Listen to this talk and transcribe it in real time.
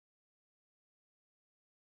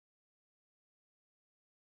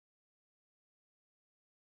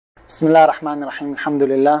بسم الله الرحمن الرحيم الحمد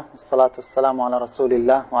لله والصلاة والسلام على رسول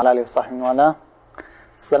الله وعلى آله وصحبه وعلى.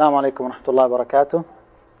 السلام عليكم ورحمة الله وبركاته.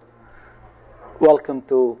 Welcome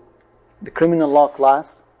to the criminal law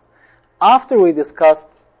class. After we discussed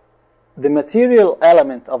the material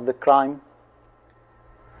element of the crime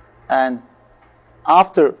and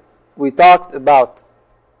after we talked about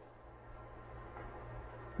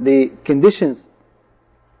the conditions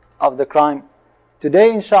of the crime, today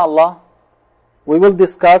inshallah we will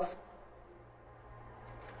discuss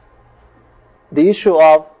the issue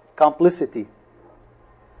of complicity.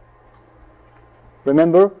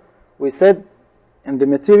 Remember, we said in the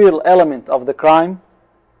material element of the crime,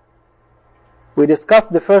 we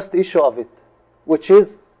discussed the first issue of it, which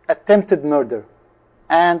is attempted murder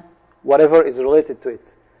and whatever is related to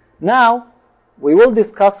it. Now, we will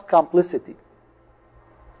discuss complicity,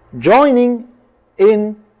 joining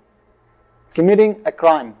in committing a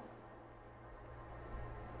crime.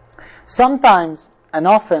 Sometimes an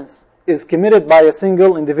offense is committed by a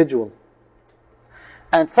single individual,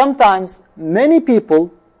 and sometimes many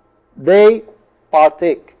people, they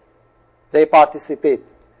partake, they participate,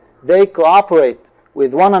 they cooperate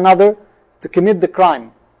with one another to commit the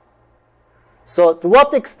crime. So to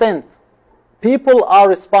what extent people are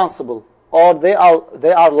responsible or they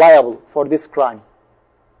are liable for this crime?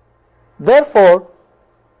 Therefore,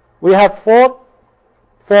 we have four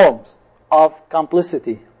forms of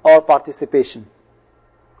complicity or participation.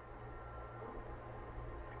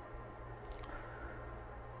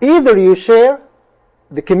 Either you share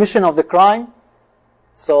the commission of the crime,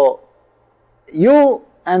 so you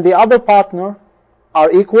and the other partner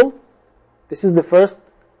are equal, this is the first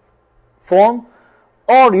form,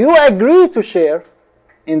 or you agree to share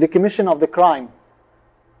in the commission of the crime.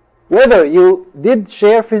 Whether you did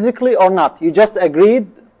share physically or not, you just agreed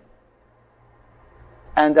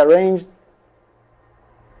and arranged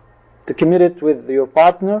to commit it with your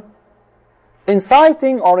partner,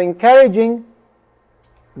 inciting or encouraging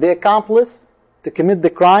the accomplice to commit the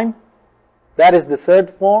crime, that is the third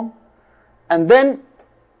form, and then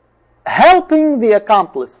helping the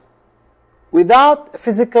accomplice without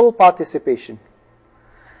physical participation.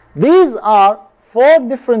 These are four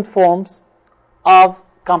different forms of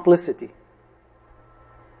complicity.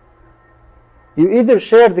 You either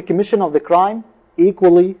share the commission of the crime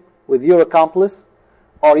equally with your accomplice,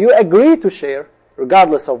 or you agree to share,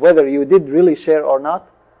 regardless of whether you did really share or not,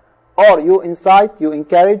 or you incite, you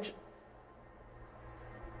encourage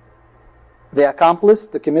the accomplice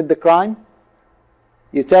to commit the crime.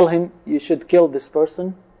 You tell him, you should kill this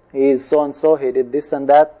person, he is so-and-so, he did this and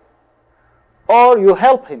that. Or you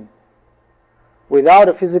help him without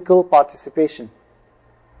a physical participation.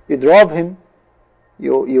 You drove him,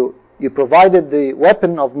 you provided the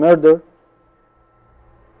weapon of murder.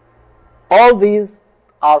 All these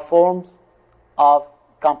are forms of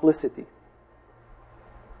complicity.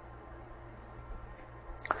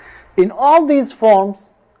 In all these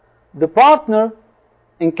forms, the partner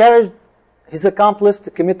encouraged his accomplice to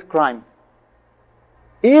commit crime,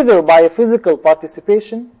 either by a physical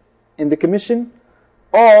participation in the commission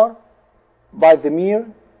or by the mere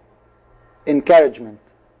encouragement.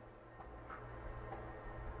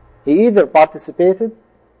 He either participated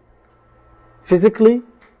physically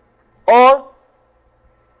or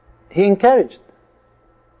he encouraged.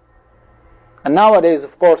 And nowadays,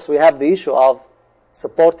 of course, we have the issue of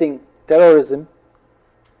supporting terrorism.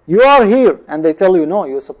 You are here and they tell you, no,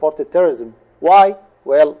 you supported terrorism. Why?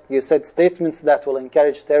 Well, you said statements that will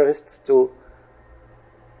encourage terrorists to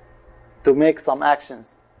make some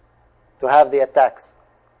actions, to have the attacks.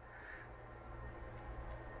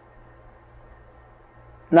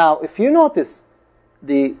 Now, if you notice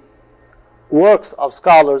the works of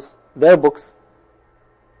scholars, their books,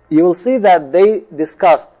 you will see that they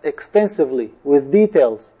discussed extensively, with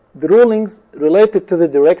details, the rulings related to the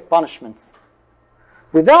direct punishments,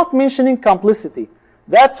 without mentioning complicity.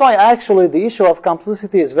 That's why actually the issue of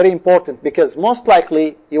complicity is very important, because most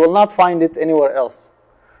likely you will not find it anywhere else.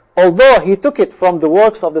 Although he took it from the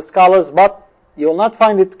works of the scholars, but you will not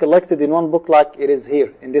find it collected in one book like it is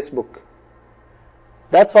here in this book.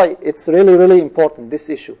 That's why it's really, really important, this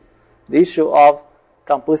issue, the issue of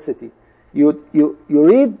complicity. You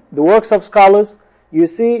read the works of scholars, you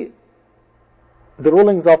see the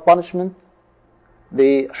rulings of punishment,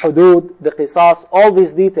 the hudud, the qisas, all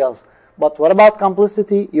these details. But what about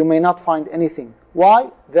complicity? You may not find anything.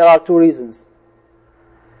 Why? There are two reasons.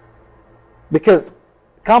 Because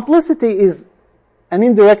complicity is an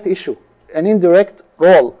indirect issue, an indirect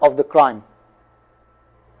role of the crime.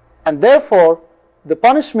 And therefore, the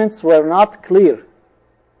punishments were not clear.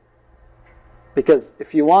 Because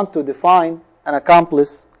if you want to define an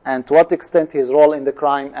accomplice and to what extent his role in the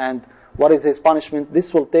crime and what is his punishment,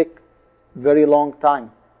 this will take very long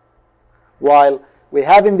time. While we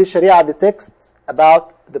have in the Sharia the texts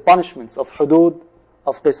about the punishments of hudud,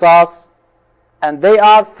 of qisas, and they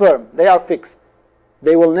are firm, they are fixed.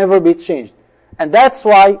 They will never be changed. And that's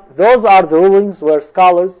why those are the rulings where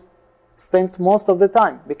scholars spent most of the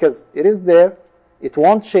time, because it is there, it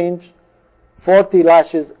won't change. 40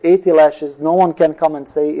 lashes, 80 lashes, no one can come and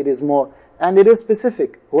say it is more. And it is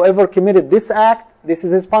specific. Whoever committed this act, this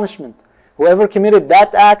is his punishment. Whoever committed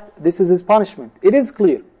that act, this is his punishment. It is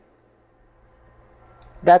clear.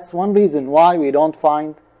 That's one reason why we don't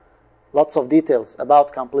find lots of details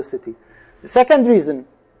about complicity. The second reason,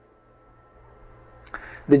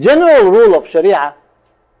 the general rule of Sharia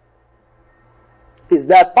is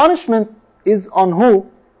that punishment is on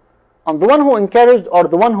who? On the one who encouraged or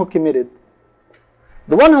the one who committed?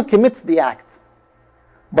 The one who commits the act.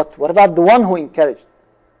 But what about the one who encouraged?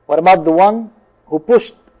 What about the one who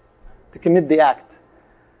pushed to commit the act?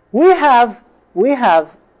 We have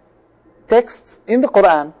texts in the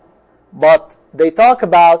Quran, but they talk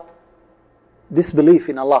about disbelief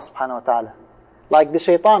in Allah subhanahu wa ta'ala. Like the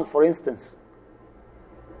shaitan, for instance.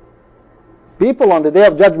 People on the Day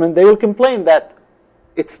of Judgment, they will complain that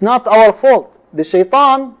it's not our fault. The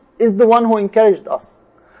shaitan is the one who encouraged us.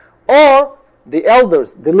 Or the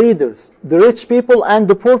elders, the leaders, the rich people and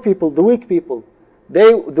the poor people, the weak people.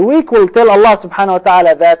 The weak will tell Allah subhanahu wa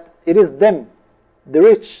ta'ala that it is them, the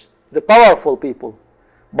rich, the powerful people.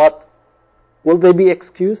 But will they be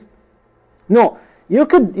excused? No. You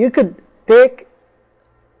could take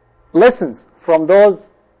lessons from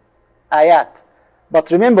those ayat.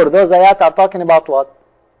 But remember, those ayat are talking about what?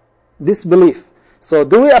 Disbelief. So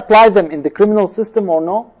do we apply them in the criminal system or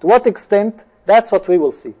no? To what extent? That's what we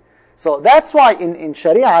will see. So that's why in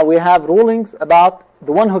Sharia we have rulings about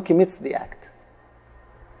the one who commits the act.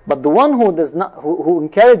 But the one who does not, who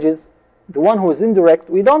encourages, the one who is indirect,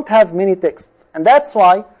 we don't have many texts. And that's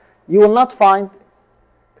why you will not find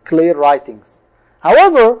clear writings.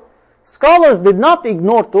 However, scholars did not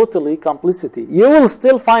ignore totally complicity. You will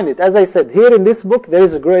still find it. As I said, here in this book there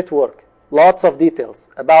is a great work. Lots of details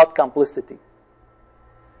about complicity.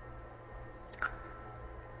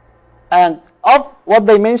 And of what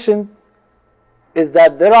they mentioned is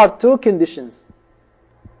that there are two conditions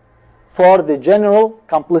for the general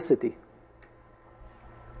complicity.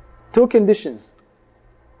 Two conditions.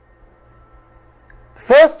 The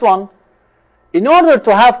first one, in order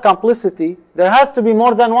to have complicity, there has to be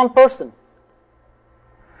more than one person.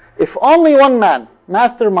 If only one man,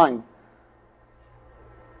 mastermind,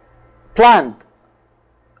 planned,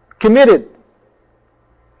 committed,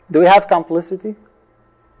 do we have complicity?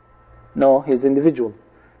 No, he's individual.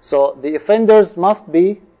 So the offenders must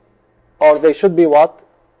be, or they should be what?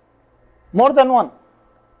 More than one.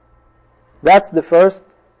 That's the first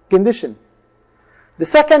condition. The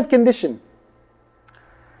second condition,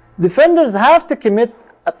 the offenders have to commit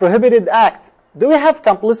a prohibited act. Do we have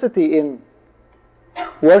complicity in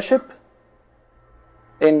worship,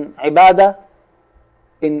 in ibadah,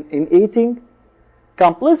 in eating?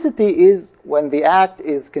 Complicity is when the act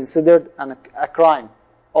is considered a crime,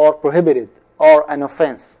 or prohibited, or an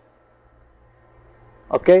offense.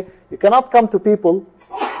 Okay? You cannot come to people,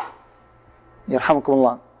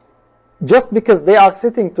 yarhamukumullah, just because they are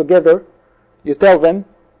sitting together, you tell them,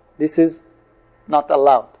 this is not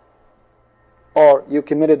allowed, or you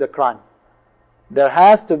committed a crime. There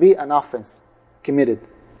has to be an offense committed.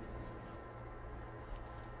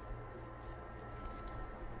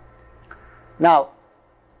 Now,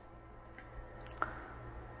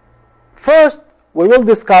 first, we will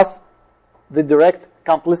discuss the direct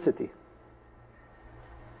complicity.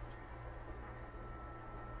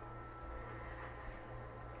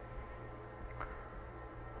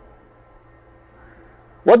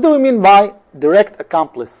 What do we mean by direct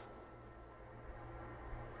accomplice?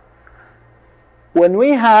 When we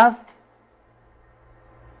have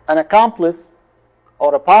an accomplice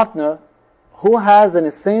or a partner who has an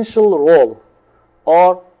essential role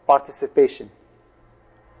or participation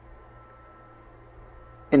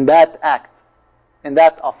in that act, in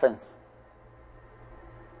that offense.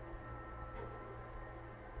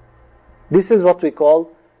 This is what we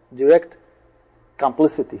call direct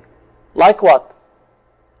complicity. Like what?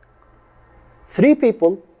 3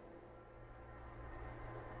 people,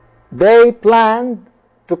 they planned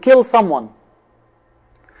to kill someone.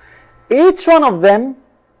 Each one of them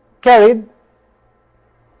carried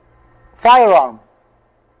firearm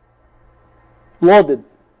loaded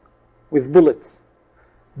with bullets.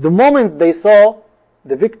 The moment they saw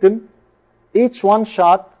the victim, each one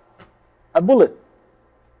shot a bullet,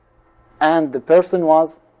 and the person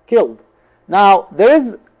was killed. Now, there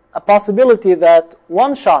is a possibility that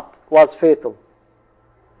one shot was fatal.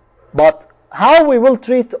 But how we will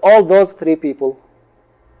treat all those three people?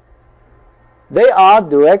 They are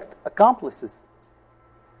direct accomplices.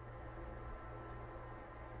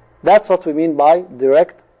 That's what we mean by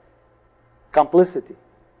direct complicity.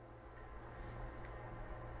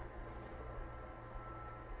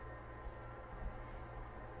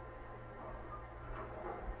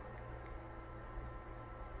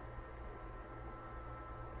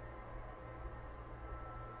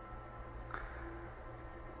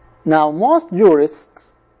 Now, most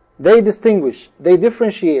jurists, they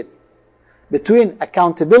differentiate between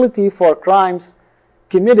accountability for crimes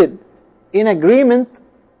committed in agreement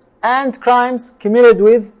and crimes committed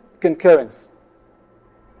with concurrence.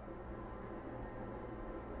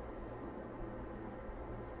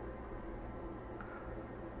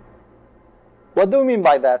 What do we mean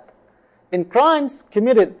by that? In crimes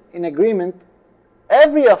committed in agreement,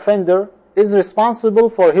 every offender is responsible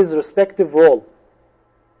for his respective role,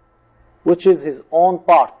 which is his own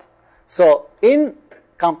part. So in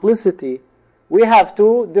complicity, we have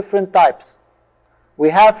two different types.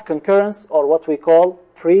 We have concurrence, or what we call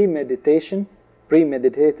premeditation,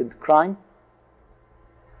 premeditated crime.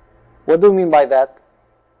 What do we mean by that?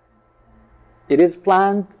 It is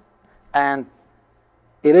planned and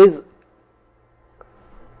it is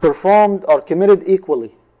performed or committed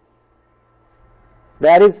equally.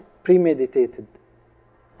 That is premeditated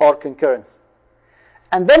or concurrence.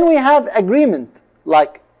 And then we have agreement,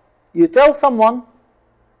 like you tell someone,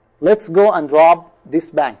 let's go and rob this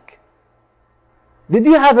bank. Did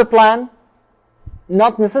you have a plan?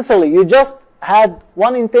 Not necessarily. You just had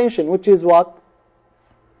one intention, which is what?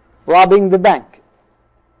 Robbing the bank.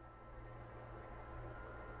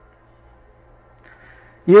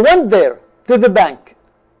 You went there to the bank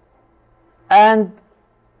and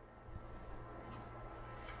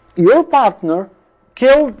your partner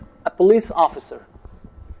killed a police officer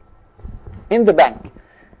in the bank.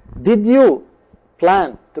 Did you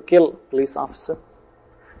plan to kill a police officer?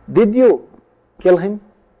 Did you kill him?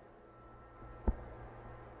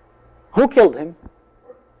 Who killed him?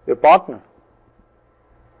 Your partner.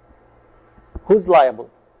 Who's liable?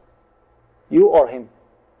 You or him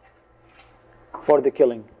for the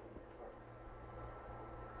killing?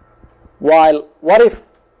 While what if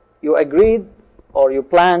you agreed or you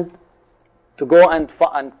planned to go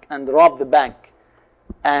and rob the bank,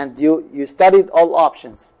 and you studied all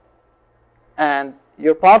options, and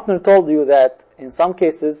your partner told you that in some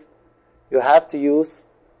cases you have to use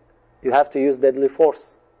deadly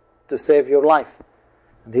force to save your life,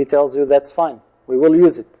 and he tells you that's fine, we will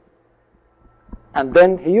use it, and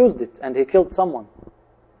then he used it and he killed someone,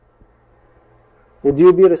 would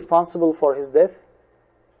you be responsible for his death?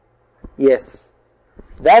 Yes.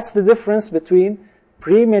 That's the difference between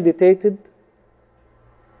premeditated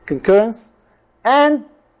concurrence and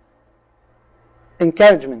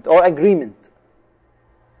encouragement or agreement.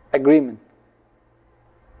 Agreement.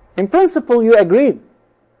 In principle, you agreed,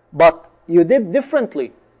 but you did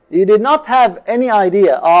differently. You did not have any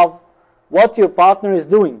idea of what your partner is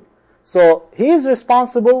doing. So he is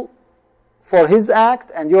responsible for his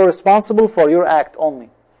act and you're responsible for your act only.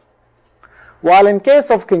 While in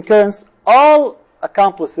case of concurrence, all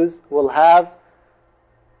accomplices will have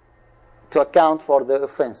to account for the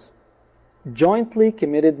offense jointly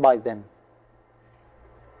committed by them.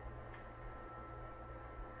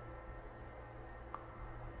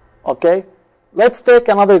 Okay? Let's take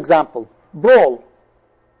another example. Brawl.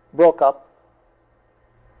 Broke up.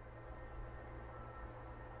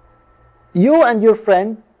 You and your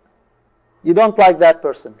friend, you don't like that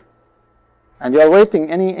person, and you are waiting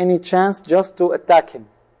any chance just to attack him.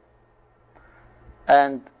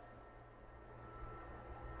 And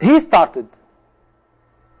he started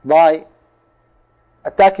by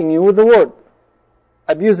attacking you with a word,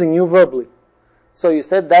 abusing you verbally. So you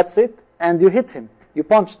said, that's it, and you hit him. You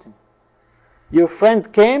punched him. Your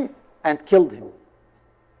friend came and killed him.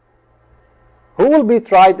 Who will be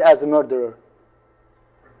tried as a murderer?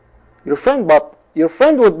 Your friend, but your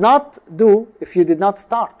friend would not do if you did not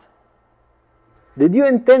start. Did you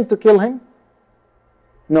intend to kill him?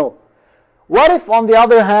 No. What if, on the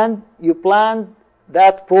other hand, you planned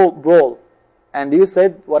that brawl and you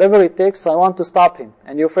said, whatever it takes, I want to stop him.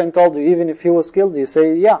 And your friend told you, even if he was killed, you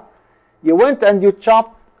say, yeah. You went and you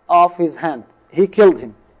chopped off his hand. He killed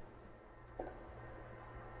him.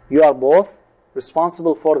 You are both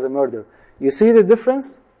responsible for the murder. You see the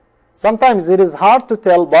difference? Sometimes it is hard to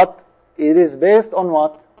tell, but it is based on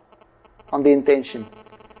what? On the intention.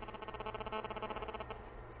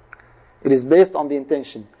 It is based on the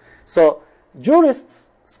intention. So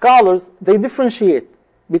jurists scholars, they differentiate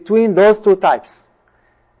between those two types.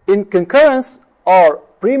 In concurrence or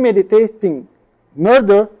premeditating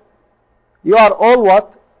murder, you are all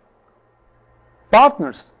what?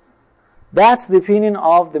 Partners. That's the opinion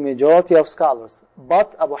of the majority of scholars,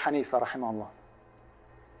 but Abu Hanifa rahimahullah.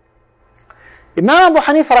 Imam Abu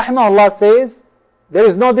Hanifa rahimahullah says there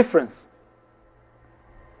is no difference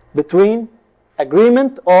between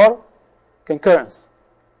agreement or concurrence.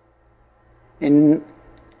 In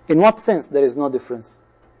what sense there is no difference?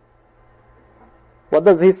 What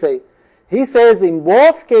does he say? He says in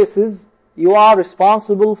both cases you are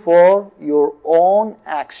responsible for your own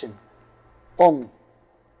action only.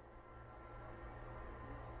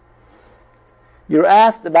 You're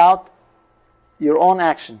asked about your own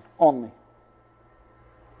action only.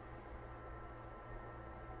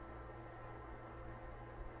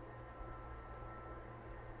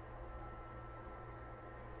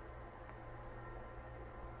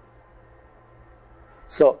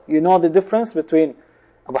 So, you know the difference between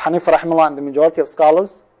Abu Hanifa rahimahullah and the majority of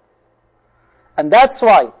scholars? And that's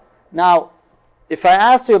why, now, if I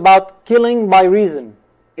asked you about killing by reason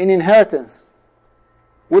in inheritance,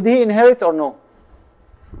 would he inherit or no?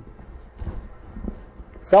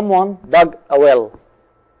 Someone dug a well,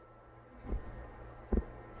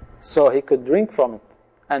 so he could drink from it,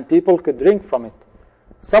 and people could drink from it.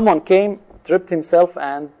 Someone came, tripped himself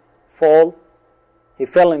and he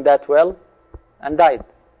fell in that well and died.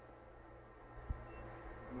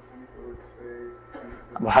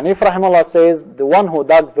 Abu Hanifa rahimahullah says, the one who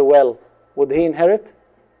dug the well, would he inherit?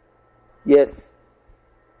 Yes.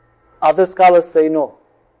 Other scholars say no.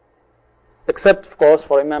 Except, of course,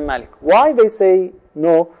 for Imam Malik. Why they say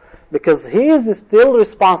no? Because he is still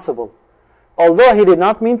responsible. Although he did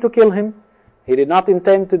not mean to kill him, he did not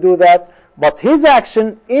intend to do that, but his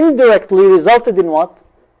action indirectly resulted in what?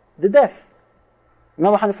 The death.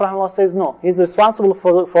 Imam Abu Hanifa rahimahullah says no. He is responsible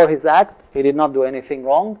for his act. He did not do anything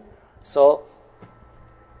wrong. So,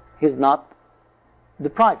 he's not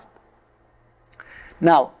deprived.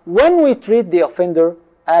 Now, when we treat the offender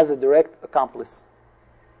as a direct accomplice,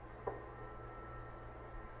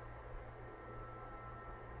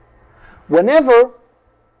 whenever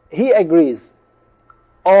he agrees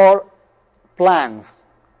or plans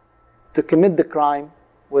to commit the crime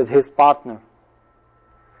with his partner,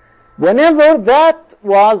 whenever that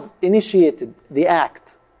was initiated, the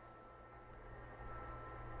act,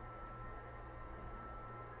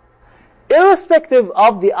 irrespective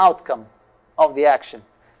of the outcome of the action.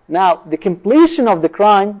 Now, the completion of the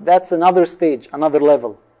crime, that's another stage, another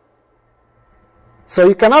level. So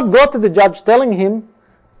you cannot go to the judge telling him,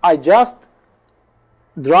 I just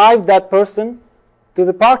drive that person to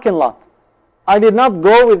the parking lot. I did not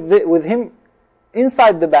go with him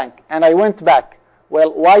inside the bank and I went back.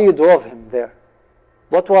 Well, why you drove him there?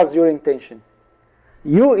 What was your intention?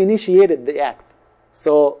 You initiated the act.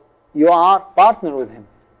 So you are partner with him.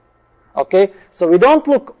 Okay? So we don't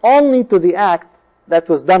look only to the act that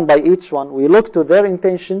was done by each one. We look to their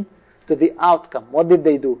intention, to the outcome. What did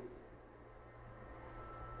they do?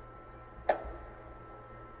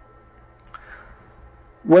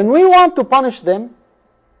 When we want to punish them,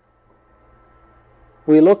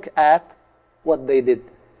 we look at what they did.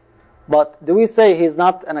 But do we say he's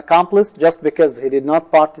not an accomplice just because he did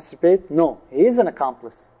not participate? No, he is an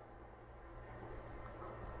accomplice.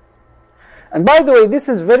 And by the way, this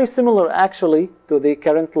is very similar actually to the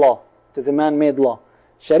current law, to the man-made law.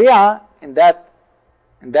 Sharia, in that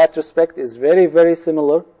respect, is very, very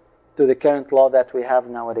similar to the current law that we have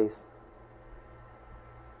nowadays.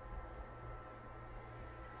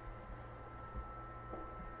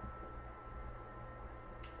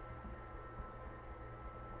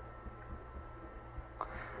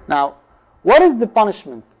 Now, what is the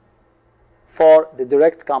punishment for the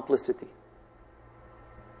direct complicity?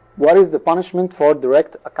 What is the punishment for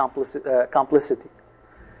direct complicity?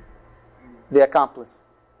 The accomplice.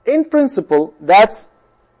 In principle, that's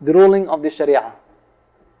the ruling of the Sharia.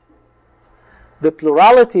 The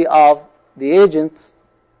plurality of the agents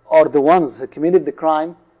or the ones who committed the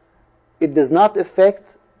crime, it does not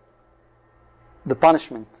affect the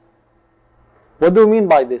punishment. What do we mean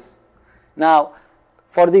by this? Now,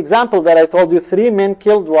 for the example that I told you, 3 men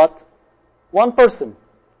killed what? 1 person.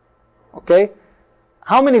 Okay?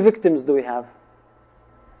 How many victims do we have?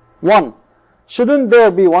 1. Shouldn't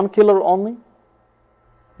there be 1 killer only?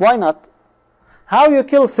 Why not? How you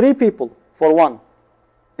kill 3 people for 1?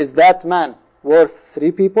 Is that man worth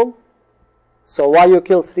 3 people? So why you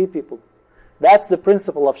kill 3 people? That's the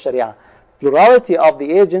principle of Sharia. Plurality of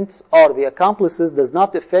the agents or the accomplices does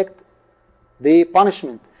not affect the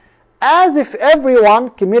punishment, as if everyone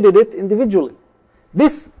committed it individually.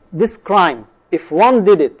 This crime, if one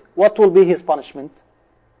did it, what will be his punishment?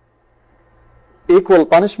 Equal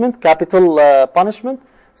punishment, capital punishment.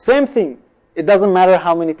 Same thing. It doesn't matter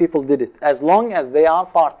how many people did it, as long as they are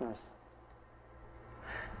partners.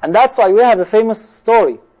 And that's why we have a famous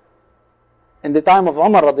story in the time of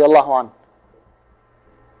Umar radiallahu anhu,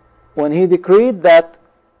 when he decreed that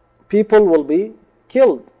people will be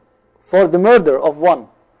killed for the murder of one.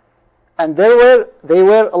 And they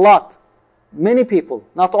were a lot, many people,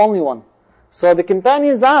 not only one. So the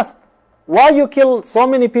companions asked, why you kill so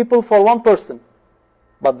many people for one person?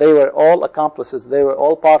 But they were all accomplices, they were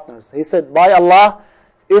all partners. He said, by Allah,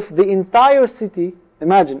 if the entire city,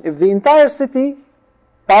 imagine, if the entire city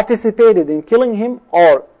participated in killing him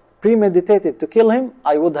or premeditated to kill him,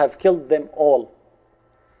 I would have killed them all.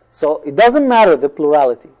 So it doesn't matter the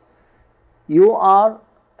plurality. You are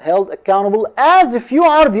held accountable as if you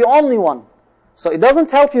are the only one. So it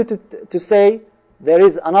doesn't help you to say, there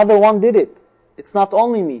is another one did it. It's not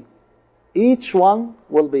only me. Each one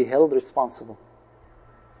will be held responsible.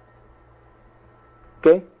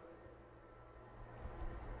 Okay?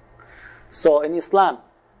 So in Islam,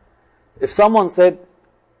 if someone said,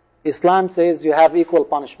 Islam says you have equal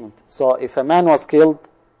punishment. So if a man was killed,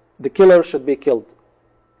 the killer should be killed.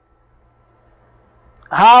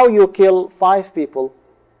 How you kill 5 people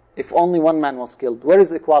if only one man was killed? Where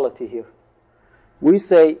is equality here? We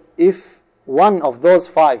say if one of those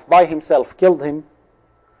 5 by himself killed him,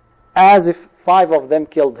 as if 5 of them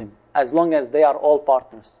killed him, as long as they are all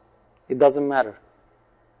partners. It doesn't matter.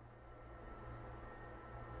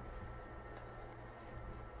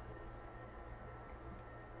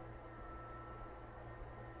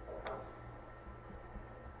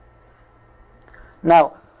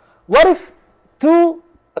 Now, what if 2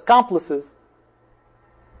 accomplices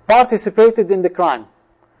participated in the crime,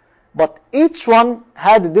 but each one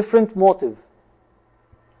had a different motive?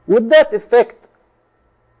 Would that affect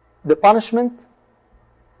the punishment?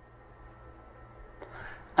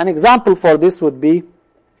 An example for this would be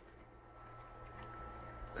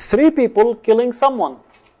 3 people killing someone.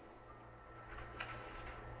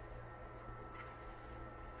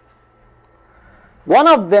 One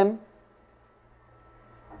of them,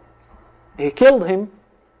 he killed him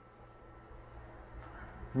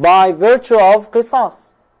by virtue of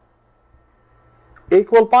qisas,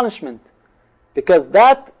 equal punishment, because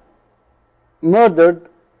that murdered,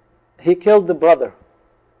 he killed the brother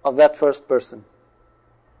of that first person.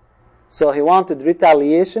 So he wanted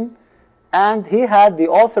retaliation, and he had the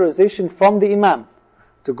authorization from the imam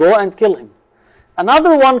to go and kill him.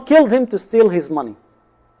 Another one killed him to steal his money,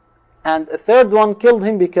 and a third one killed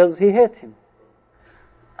him because he hated him.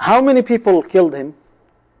 How many people killed him?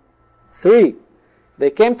 3. They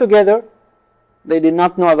came together. They did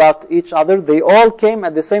not know about each other. They all came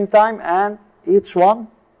at the same time, and each one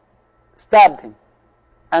stabbed him,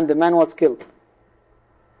 and the man was killed.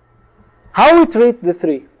 How we treat the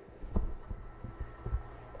 3?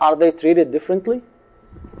 Are they treated differently?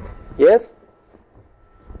 Yes?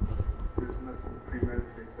 There's nothing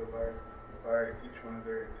premeditated by each one of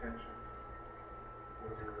their intentions,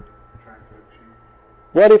 what they were trying to achieve.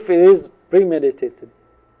 What if it is premeditated,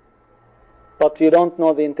 but you don't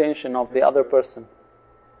know the intention of the other person?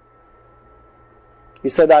 You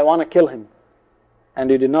said, I want to kill him, and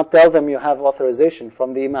you did not tell them you have authorization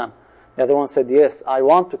from the imam. The other one said, yes, I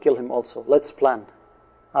want to kill him also. Let's plan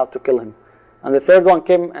how to kill him. And the third one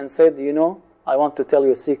came and said, you know, I want to tell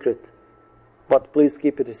you a secret, but please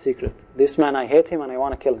keep it a secret. This man, I hate him and I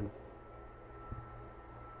want to kill him.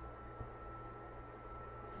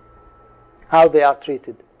 How they are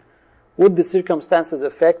treated? Would the circumstances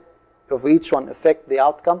of each one affect the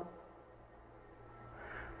outcome?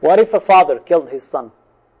 What if a father killed his son,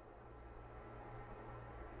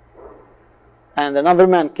 and another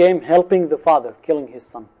man came helping the father killing his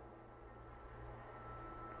son?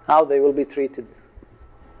 How they will be treated?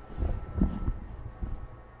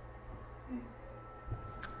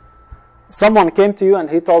 Someone came to you and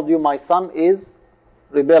he told you, my son is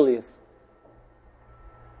rebellious,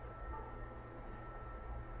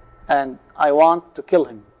 and I want to kill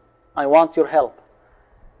him. I want your help.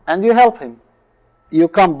 And you help him. You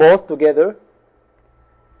come both together,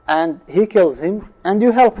 and he kills him, and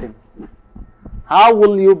you help him. How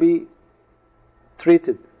will you be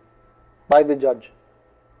treated by the judge?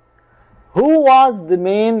 Who was the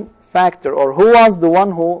main factor, or who was the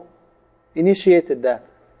one who initiated that?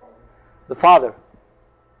 The father.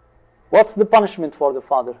 What's the punishment for the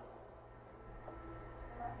father?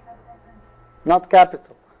 Not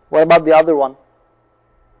capital. What about the other one?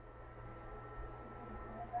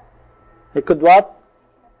 He could what?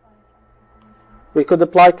 We could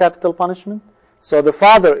apply capital punishment. So the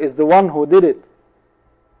father is the one who did it,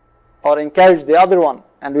 or encouraged the other one,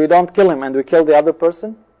 and we don't kill him and we kill the other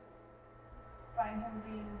person? By him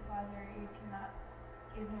being the father, you cannot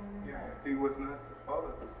give him... Yeah, if he was not the father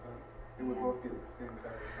of the son, they would both get the same type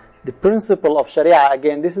of punishment. The principle of Sharia,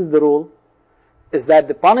 again, this is the rule, is that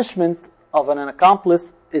the punishment of an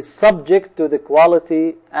accomplice is subject to the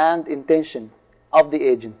quality and intention of the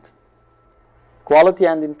agent. Quality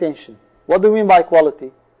and intention. What do we mean by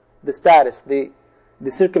quality? The status, the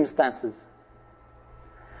circumstances.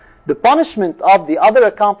 The punishment of the other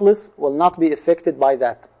accomplice will not be affected by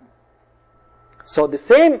that. So the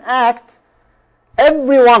same act,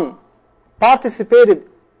 everyone participated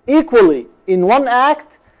equally in one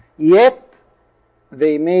act, yet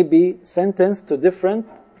they may be sentenced to different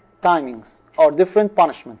timings or different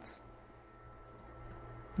punishments.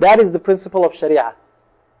 That is the principle of Sharia.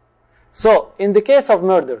 So, in the case of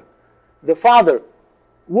murder, the father,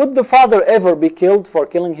 would the father ever be killed for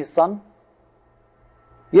killing his son?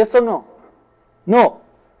 Yes or no? No.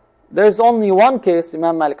 There is only one case,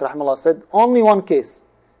 Imam Malik rahimahullah said, only one case.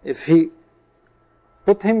 If he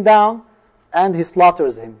put him down and he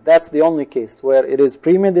slaughters him, that's the only case where it is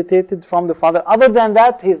premeditated from the father. Other than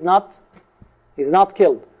that, he's not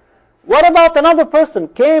killed. What about another person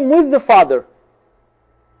came with the father?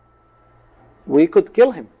 We could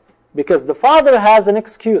kill him because the father has an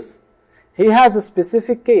excuse. He has a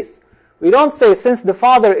specific case. We don't say since the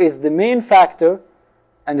father is the main factor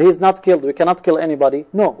and he's not killed, we cannot kill anybody.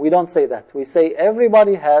 No, we don't say that. We say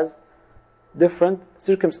everybody has different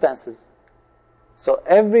circumstances. So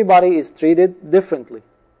everybody is treated differently.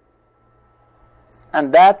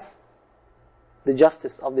 And that's the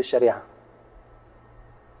justice of the Sharia.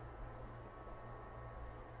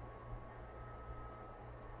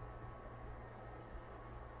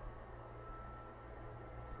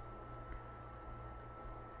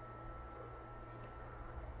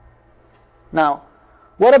 Now,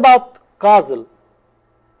 what about causal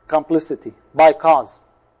complicity, by cause?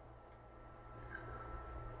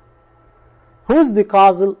 Who's the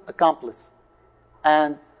causal accomplice?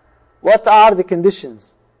 And what are the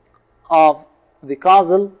conditions of the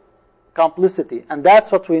causal complicity? And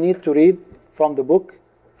that's what we need to read from the book.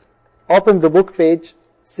 Open the book, page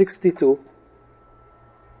 62.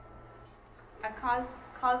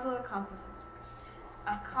 Causal accomplices.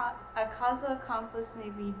 A causal accomplice may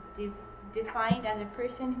be defined as a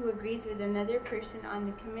person who agrees with another person on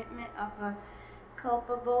the commitment of a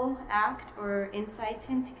culpable act or incites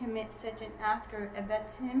him to commit such an act or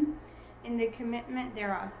abets him in the commitment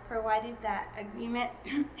thereof, provided that agreement,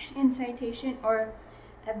 incitation, or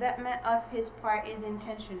abetment of his part is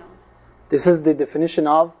intentional. This is the definition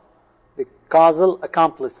of the causal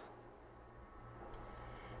accomplice.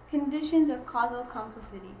 Conditions of causal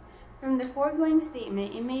complicity. From the foregoing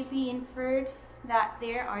statement, it may be inferred that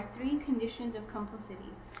there are three conditions of complicity.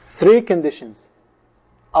 Three conditions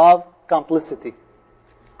of complicity.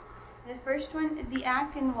 The first one, the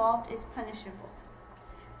act involved is punishable.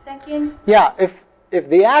 Second... Yeah, if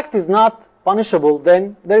the act is not punishable,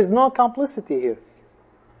 then there is no complicity here.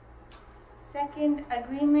 Second,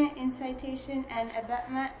 agreement, incitation, and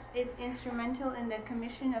abetment is instrumental in the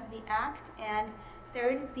commission of the act. And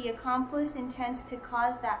third, the accomplice intends to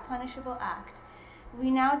cause that punishable act. We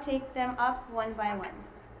now take them up one by one.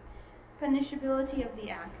 Punishability of the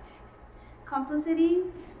act. Complicity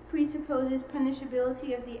presupposes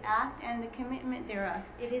punishability of the act and the commitment thereof.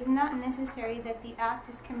 It is not necessary that the act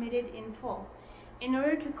is committed in full. In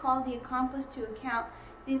order to call the accomplice to account,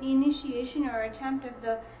 the initiation or attempt of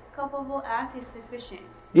the culpable act is sufficient.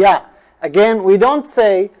 Yeah, again, we don't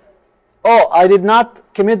say, oh, I did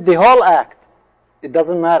not commit the whole act. It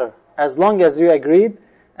doesn't matter. As long as you agreed,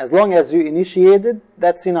 as long as you initiated,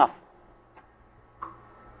 that's enough.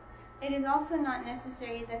 It is also not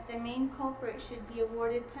necessary that the main culprit should be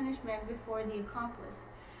awarded punishment before the accomplice,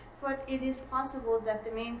 for it is possible that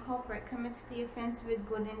the main culprit commits the offense with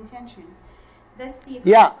good intention. Thus the accomplice...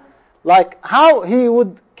 Yeah, like how he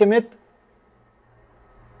would commit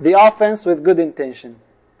the offense with good intention.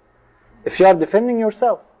 If you are defending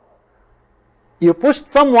yourself, you pushed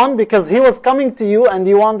someone because he was coming to you and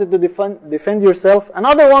you wanted to defend yourself.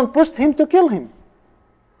 Another one pushed him to kill him.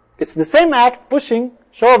 It's the same act, pushing,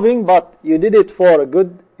 shoving, but you did it for a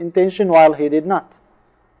good intention while he did not.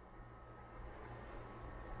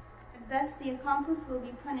 Thus the accomplice will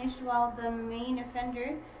be punished while the main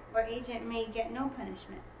offender or agent may get no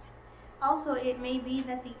punishment. Also, it may be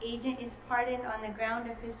that the agent is pardoned on the ground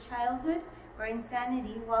of his childhood or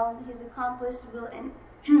insanity, while his accomplice will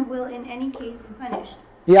in any case be punished.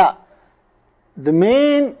 Yeah, the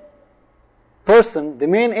main person, the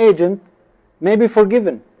main agent, may be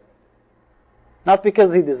forgiven. Not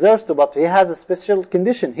because he deserves to, but he has a special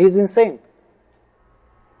condition. He's insane.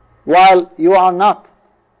 While you are not.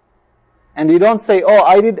 And you don't say, oh,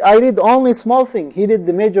 I did only small thing. He did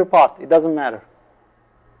the major part. It doesn't matter.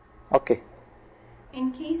 Okay.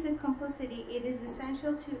 In case of complicity, it is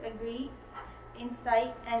essential to agree,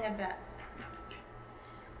 incite, and abet.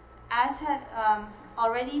 As had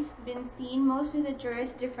already been seen, most of the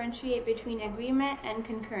jurists differentiate between agreement and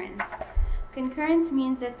concurrence. Concurrence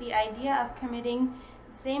means that the idea of committing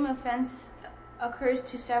the same offense occurs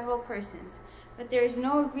to several persons, but there is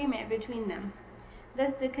no agreement between them.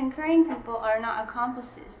 Thus, the concurring people are not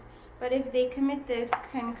accomplices, but if they commit the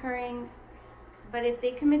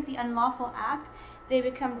unlawful act, they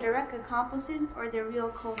become direct accomplices or the real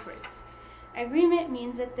culprits. Agreement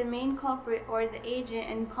means that the main culprit or the agent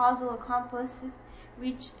and causal accomplice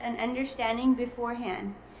reach an understanding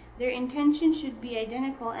beforehand. Their intention should be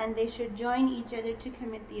identical and they should join each other to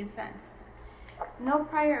commit the offense. No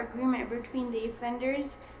prior agreement between the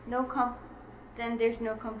offenders, then there's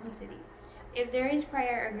no complicity. If there is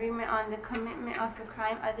prior agreement on the commitment of a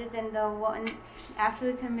crime other than the one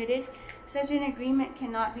actually committed, such an agreement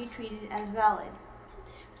cannot be treated as valid.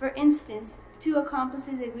 For instance, two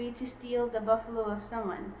accomplices agree to steal the buffalo of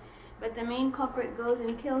someone, but the main culprit goes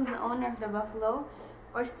and kills the owner of the buffalo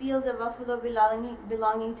or steals a buffalo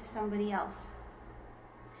belonging to somebody else.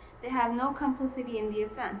 They have no complicity in the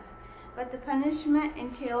offense, but the punishment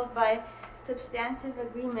entailed by substantive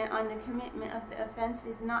agreement on the commitment of the offense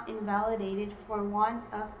is not invalidated for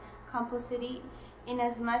want of complicity,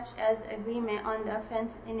 inasmuch as agreement on the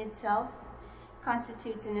offense in itself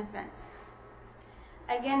constitutes an offense.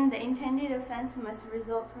 Again, the intended offense must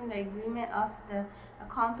result from the agreement of the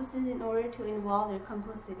accomplices in order to involve their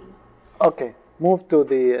complicity. Okay, move to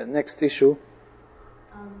the next issue.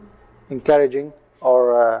 Encouraging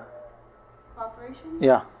or... Cooperation?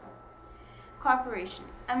 Yeah. Cooperation.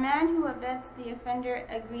 A man who abets the offender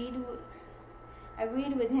agreed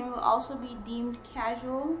with him will also be deemed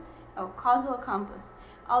causal accomplice,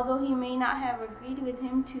 although he may not have agreed with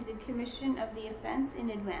him to the commission of the offense in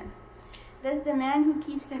advance. Thus, the man who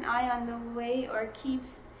keeps an eye on the way or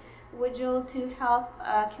keeps vigil to help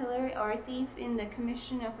a killer or a thief in the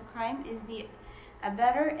commission of a crime is the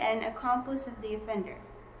abettor and accomplice of the offender.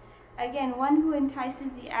 Again, one who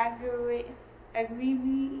entices the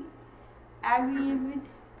aggrieved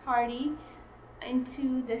party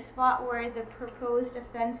into the spot where the proposed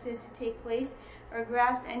offense is to take place or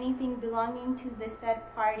grabs anything belonging to the said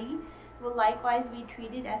party will likewise be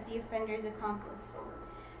treated as the offender's accomplice.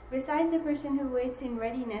 Besides, the person who waits in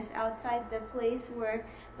readiness outside the place where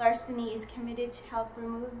larceny is committed to help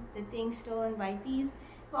remove the things stolen by thieves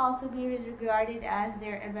will also be regarded as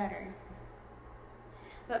their abettor.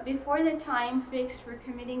 But before the time fixed for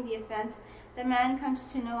committing the offense, the man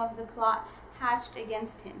comes to know of the plot hatched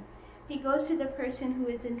against him. He goes to the person who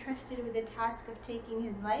is entrusted with the task of taking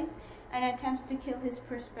his life and attempts to kill his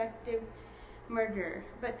prospective murderer.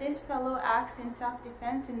 But this fellow acts in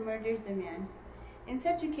self-defense and murders the man. In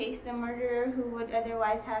such a case, the murderer, who would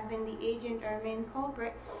otherwise have been the agent or main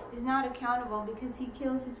culprit, is not accountable because he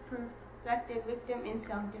kills his prospective victim in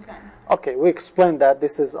self-defense. Okay, we explained that.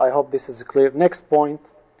 I hope this is clear. Next point.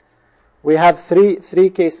 We have three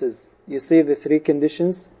cases. You see the three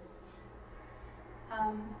conditions?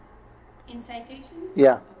 Incitation?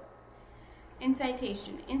 Yeah.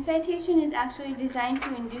 Incitation. Incitation is actually designed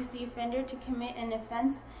to induce the offender to commit an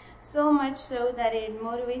offense, so much so that it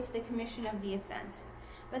motivates the commission of the offense.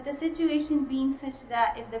 But the situation being such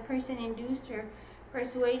that if the person induced or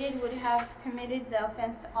persuaded would have committed the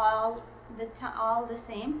offense all the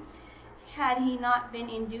same, had he not been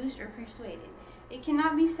induced or persuaded. It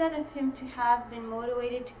cannot be said of him to have been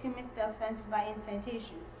motivated to commit the offense by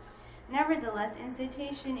incitation. Nevertheless,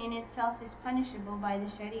 incitation in itself is punishable by the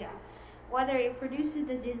Sharia, whether it produces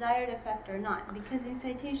the desired effect or not, because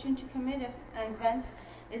incitation to commit an offense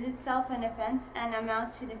is itself an offense and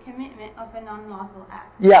amounts to the commitment of an unlawful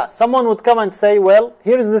act. Yeah, someone would come and say, well,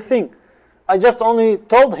 here's the thing. I just only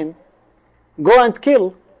told him, go and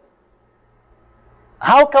kill.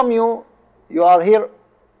 How come you are here,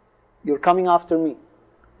 you're coming after me?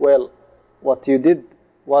 Well, what you did,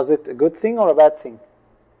 was it a good thing or a bad thing?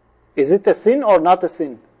 Is it a sin or not a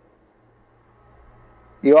sin?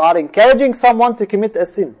 You are encouraging someone to commit a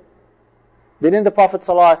sin. Didn't the Prophet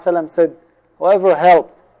ﷺ said, whoever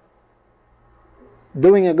helped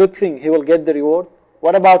doing a good thing, he will get the reward?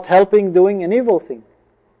 What about helping doing an evil thing?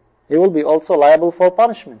 He will be also liable for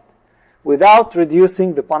punishment, without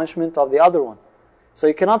reducing the punishment of the other one. So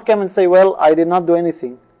you cannot come and say, well, I did not do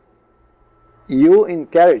anything. You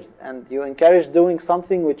encouraged, and you encouraged doing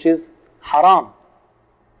something which is haram.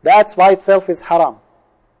 That's by itself is haram.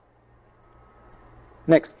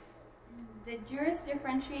 Next. The jurists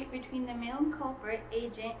differentiate between the main culprit,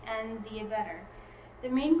 agent, and the abettor. The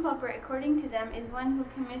main culprit, according to them, is one who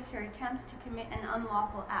commits or attempts to commit an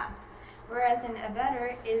unlawful act, whereas an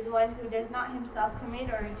abettor is one who does not himself commit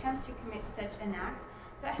or attempt to commit such an act,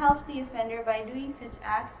 but helps the offender by doing such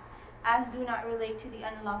acts as do not relate to the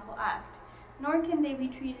unlawful act, nor can they be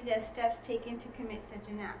treated as steps taken to commit such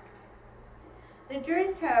an act. The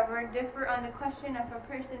jurists, however, differ on the question of a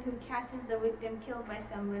person who catches the victim killed by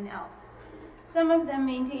someone else. Some of them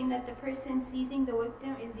maintain that the person seizing the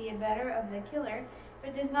victim is the abettor of the killer,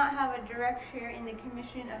 but does not have a direct share in the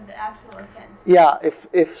commission of the actual offense. Yeah,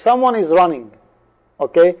 if someone is running,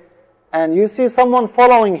 okay, and you see someone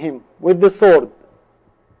following him with the sword,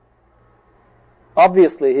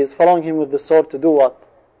 obviously he's following him with the sword to do what?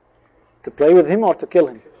 To play with him or to kill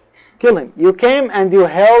him? Kill him. You came and you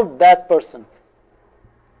held that person,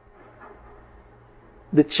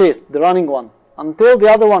 the chased, the running one, until the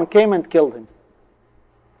other one came and killed him.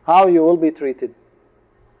 How you will be treated?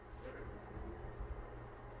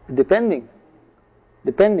 Depending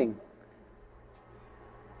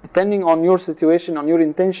on your situation, on your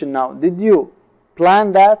intention. Now, did you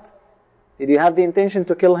plan that? Did you have the intention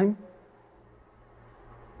to kill him?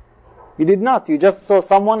 You did not. You just saw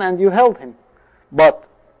someone and you held him. But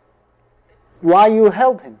why you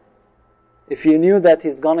held him? If you knew that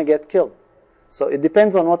he's going to get killed. So it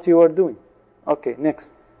depends on what you are doing. Okay,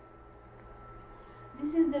 next.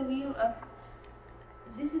 This is the view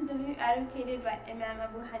advocated by Imam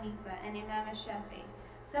Abu Hanifa and Imam Shafi'i.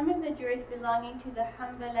 Some of the jurists belonging to the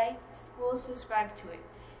Hanbalite school subscribe to it.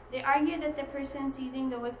 They argue that the person seizing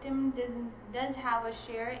the victim does have a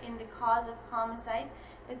share in the cause of homicide,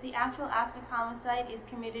 that the actual act of homicide is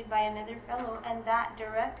committed by another fellow, and that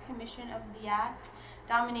direct commission of the act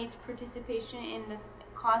dominates participation in the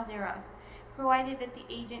cause thereof, provided that the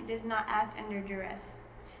agent does not act under duress.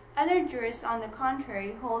 Other jurists, on the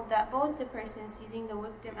contrary, hold that both the person seizing the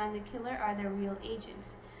victim and the killer are the real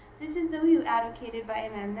agents. This is the view advocated by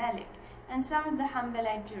Imam Malik and some of the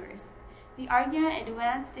Hanbalite jurists. The argument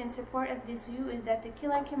advanced in support of this view is that the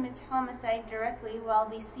killer commits homicide directly while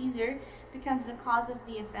the seizer becomes the cause of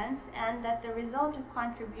the offense, and that the result of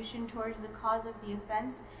contribution towards the cause of the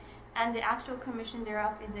offense and the actual commission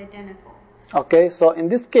thereof is identical. Okay, so in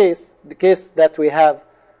this case, the case that we have,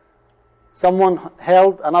 someone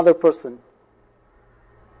held another person.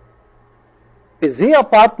 Is he a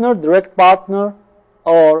partner, direct partner,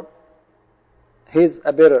 or he's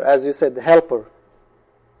a better, as you said, the helper?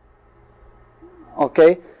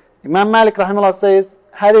 Okay, Imam Malik rahimahullah says,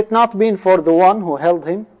 had it not been for the one who held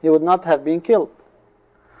him, he would not have been killed.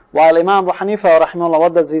 While Imam Abu Hanifa rahimahullah,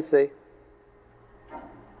 what does he say?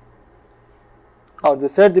 Or the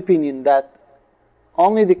third opinion, that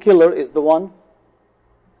only the killer is the one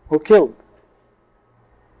who killed.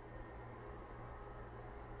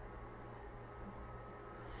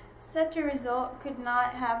 Such a result could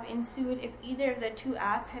not have ensued if either of the two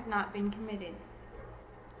acts had not been committed.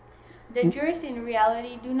 The jurists in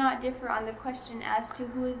reality do not differ on the question as to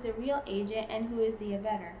who is the real agent and who is the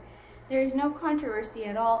abettor. There is no controversy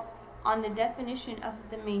at all on the definition of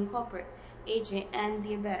the main culprit, agent, and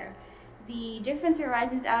the abettor. The difference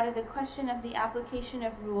arises out of the question of the application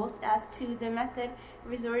of rules as to the method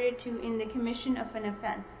resorted to in the commission of an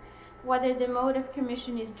offense, whether the mode of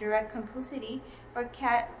commission is direct complicity or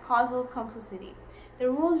causal complicity. The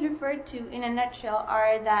rules referred to in a nutshell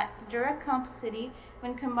are that direct complicity,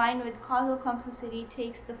 when combined with causal complicity,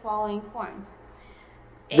 takes the following forms.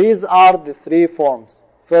 These are the three forms.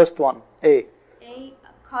 First one, A.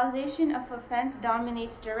 Causation of offense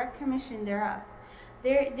dominates direct commission thereof.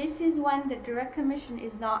 This is when the direct commission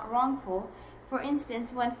is not wrongful. For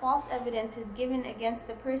instance, when false evidence is given against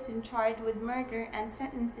the person charged with murder and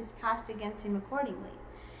sentence is passed against him accordingly.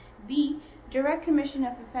 B. Direct commission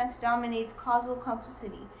of offense dominates causal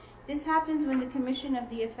complicity. This happens when the commission of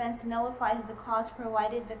the offense nullifies the cause,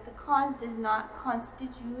 provided that the cause does not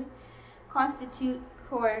constitute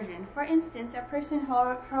coercion. For instance, a person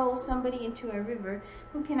hurls somebody into a river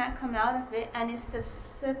who cannot come out of it and is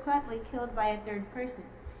subsequently killed by a third person.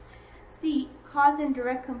 C. Cause and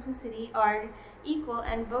direct complicity are equal,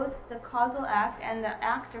 and both the causal act and the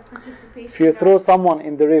act of participation. If you throw someone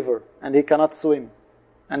in the river and he cannot swim,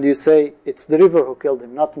 and you say, it's the river who killed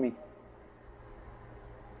him, not me.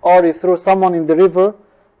 Or you throw someone in the river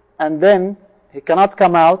and then he cannot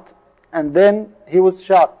come out, and then he was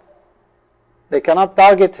shot. They cannot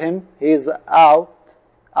target him, he is out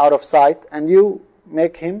of sight, and you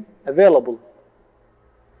make him available,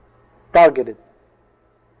 targeted.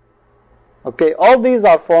 Okay, all these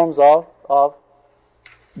are forms of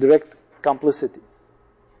direct complicity.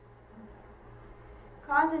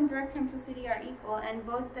 Cause and direct complicity are equal, and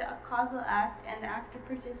both the causal act and the act of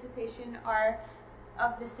participation are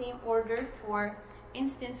of the same order, for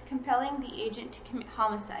instance, compelling the agent to commit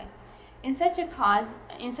homicide. In such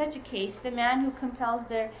a case, the man who compels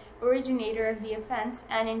the originator of the offense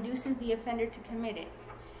and induces the offender to commit it.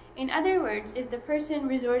 In other words, if the person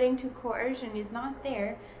resorting to coercion is not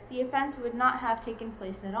there, the offense would not have taken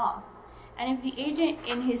place at all. And if the agent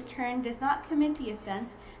in his turn does not commit the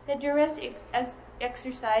offense, the duress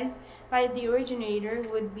exercised by the originator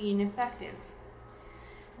would be ineffective.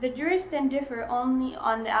 The jurists then differ only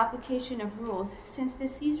on the application of rules. Since the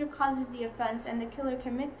seizure causes the offense and the killer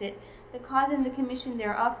commits it, the cause and the commission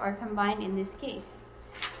thereof are combined in this case.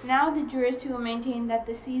 Now the jurists who maintain that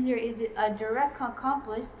the seizure is a direct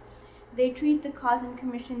accomplice, they treat the cause and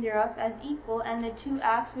commission thereof as equal, and the two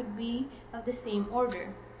acts would be of the same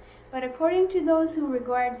order. But according to those who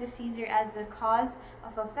regard the seizure as the cause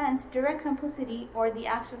of offense, direct complicity, or the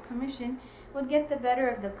actual commission, would get the better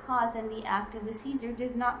of the cause, and the act of the seizure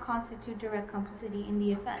does not constitute direct complicity in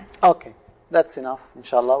the offense. Okay, that's enough.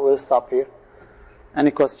 Inshallah, we'll stop here.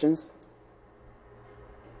 Any questions?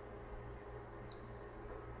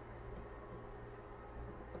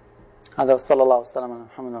 هذا وصلى الله وسلم على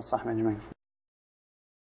محمد وصحبه أجمعين.